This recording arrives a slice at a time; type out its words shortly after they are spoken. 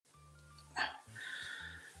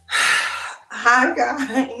Hi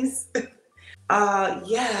guys.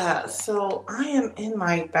 Yeah, so I am in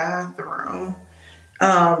my bathroom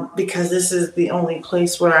because this is the only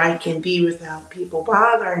place where I can be without people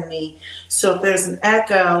bothering me. So if there's an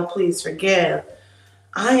echo, please forgive.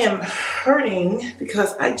 I am hurting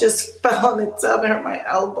because I just fell in the tub and hurt my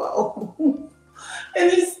elbow. And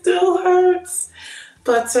it still hurts.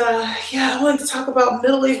 But yeah, I wanted to talk about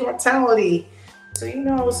middle-aged mortality. So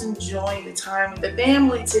I was enjoying the time with the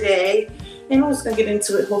family today, and I was gonna get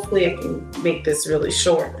into it. Hopefully, I can make this really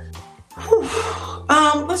short. Whew.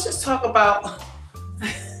 Let's just talk about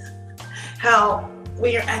how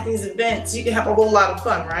when you're at these events, you can have a whole lot of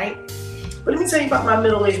fun, right? But let me tell you about my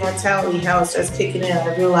middle-aged mortality, how it starts kicking in.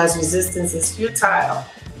 I realize resistance is futile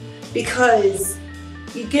because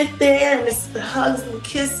you get there and it's the hugs and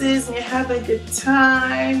kisses and you're having a good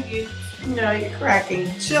time. You're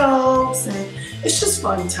cracking jokes and it's just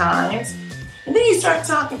fun times. And then you start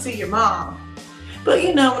talking to your mom. But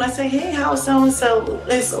when I say, hey, how's so-and-so?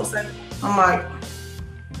 I'm like,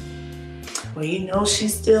 well,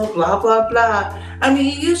 she's still blah, blah, blah. I mean,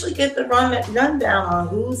 you usually get the rundown on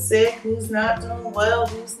who's sick, who's not doing well,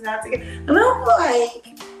 who's not together. And I'm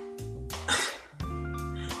like,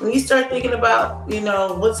 when you start thinking about,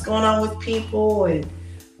 what's going on with people and,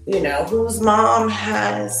 whose mom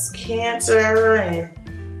has cancer and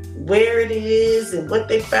where it is and what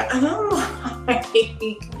they found. And I'm like,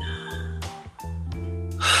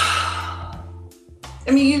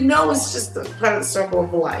 I mean, it's just a part of the circle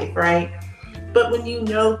of life, right? But when you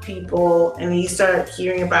know people and you start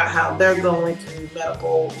hearing about how they're going through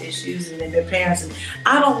medical issues and then their parents, and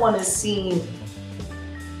I don't want to seem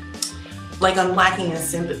like I'm lacking in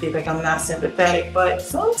sympathy, like I'm not sympathetic, but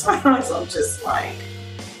sometimes I'm just like,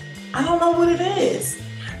 I don't know what it is.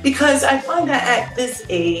 Because I find that at this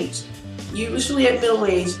age, usually at middle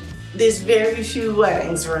age, there's very few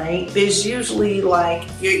weddings, right? There's usually like,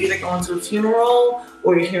 you're either going to a funeral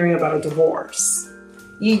or you're hearing about a divorce.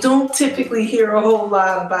 You don't typically hear a whole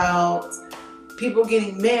lot about people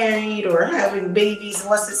getting married or having babies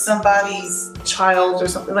unless it's somebody's child or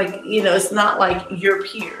something. Like, it's not like your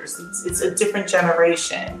peers. It's a different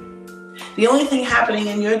generation. The only thing happening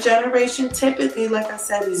in your generation, typically, like I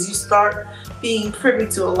said, is you start being privy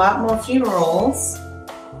to a lot more funerals.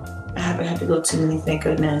 I haven't had to go to many, thank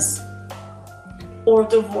goodness. Or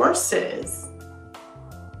divorces.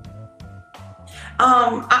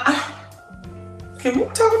 Can we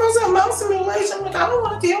talk about something else in relation? Like, I don't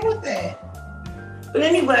want to deal with that. But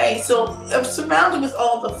anyway, so I'm surrounded with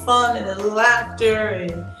all the fun and the laughter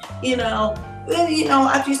and, then,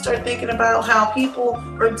 after you start thinking about how people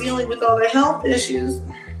are dealing with all their health issues,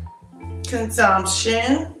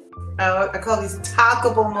 consumption, I call these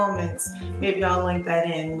talkable moments. Maybe I'll link that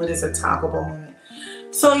in. What is a talkable moment?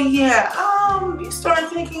 So yeah, you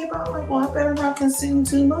start thinking about like, well, I better not consume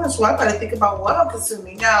too much. Well, I better think about what I'm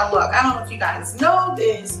consuming. Now, look, I don't know if you guys know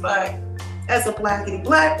this, but as a black,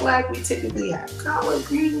 we typically have collard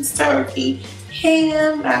greens, turkey,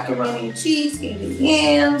 ham, macaroni and cheese, candied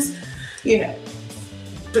yams,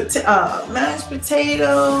 mashed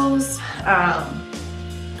potatoes,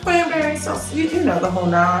 cranberry sauce, the whole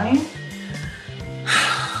nine.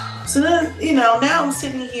 So then, now I'm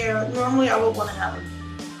sitting here. Normally I would want to have,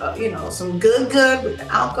 some good with the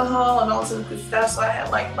alcohol and all some good stuff. So I had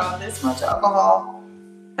like about this much alcohol.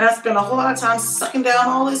 And I spent a whole lot of time sucking down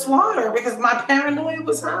all this water because my paranoia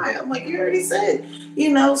was high. I'm like, you already said,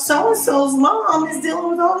 so-and-so's mom is dealing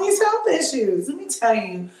with all these health issues. Let me tell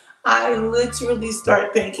you, I literally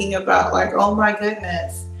start thinking about like, oh my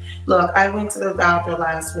goodness. Look, I went to the doctor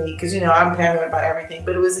last week because, I'm paranoid about everything,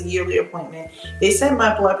 but it was a yearly appointment. They said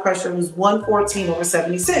my blood pressure was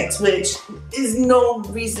 114/76, which is no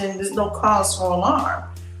reason, there's no cause for alarm.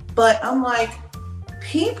 But I'm like,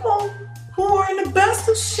 people who are in the best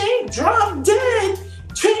of shape drop dead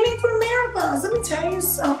training for marathons. Let me tell you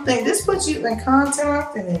something. This puts you in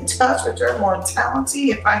contact and in touch with your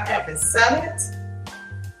mortality if I haven't said it.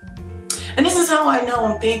 And this is how I know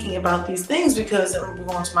I'm thinking about these things, because I'm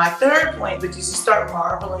going to my third point, which is you start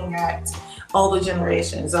marveling at all the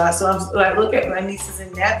generations. So I look at my nieces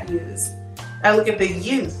and nephews. I look at the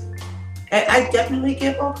youth. And I definitely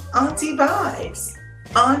give auntie vibes.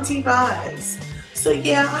 So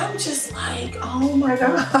yeah, I'm just like, oh my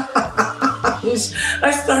gosh.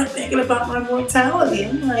 I start thinking about my mortality.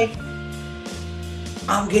 I'm like,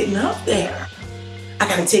 I'm getting up there. I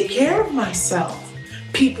got to take care of myself.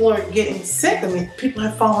 People are getting sick. I mean, people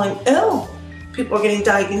are falling ill. People are getting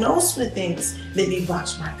diagnosed with things. Let me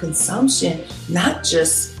watch my consumption, not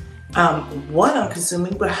just what I'm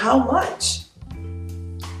consuming, but how much.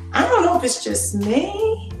 I don't know if it's just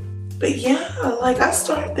me, But yeah, like I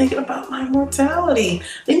started thinking about my mortality.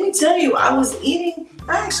 Let me tell you, I was eating,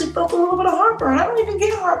 I actually felt a little bit of heartburn. I don't even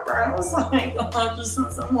get heartburn. I was like, oh, I just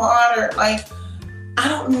want some water. Like, I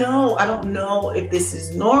don't know. I don't know if this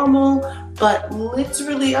is normal, but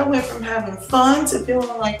literally I went from having fun to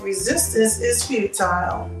feeling like resistance is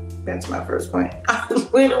futile. That's my first point. I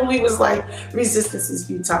literally was like, resistance is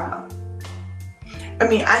futile. I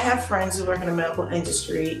mean, I have friends who work in the medical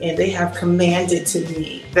industry and they have commanded to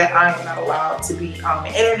me that I am not allowed to be on the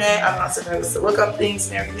internet. I'm not supposed to look up things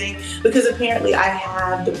and everything because apparently I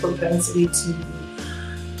have the propensity to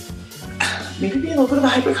maybe be a little bit of a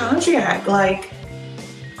hypochondriac. Like,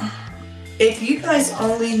 if you guys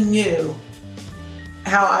only knew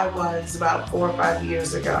how I was about 4 or 5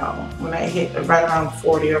 years ago when I hit right around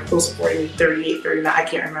 40 or close to 40, 38, 39, I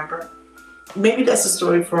can't remember. Maybe that's a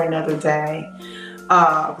story for another day.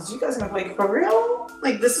 Because you guys are like, for real?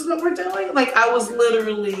 Like, this is what we're doing? Like, I was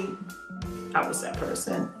that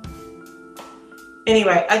person.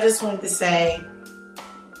 Anyway, I just wanted to say,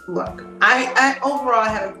 look, I overall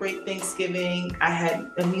had a great Thanksgiving. I had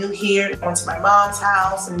a meal here, went to my mom's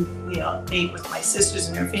house and, you know, ate with my sisters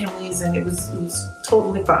and their families, and it was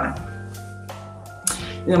totally fun.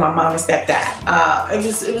 You know, my mom and stepdad.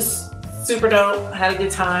 It was super dope. I had a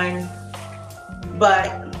good time.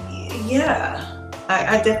 But yeah,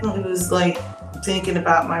 I definitely was like thinking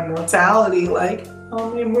about my mortality, like,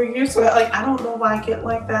 oh man, we're years away. Like, I don't know why I get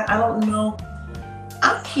like that. I don't know.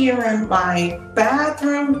 I'm hearing my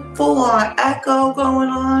bathroom full on echo going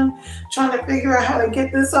on, trying to figure out how to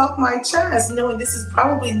get this off my chest, knowing this is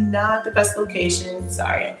probably not the best location.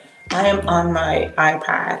 Sorry, I am on my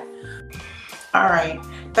iPad. All right,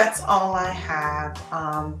 that's all I have.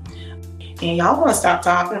 And y'all gonna stop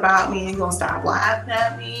talking about me and gonna stop laughing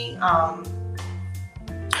at me.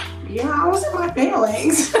 Yeah, I was in my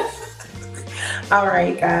feelings. All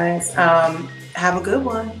right, guys. Have a good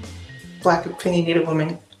one. Black opinionated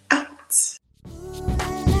woman.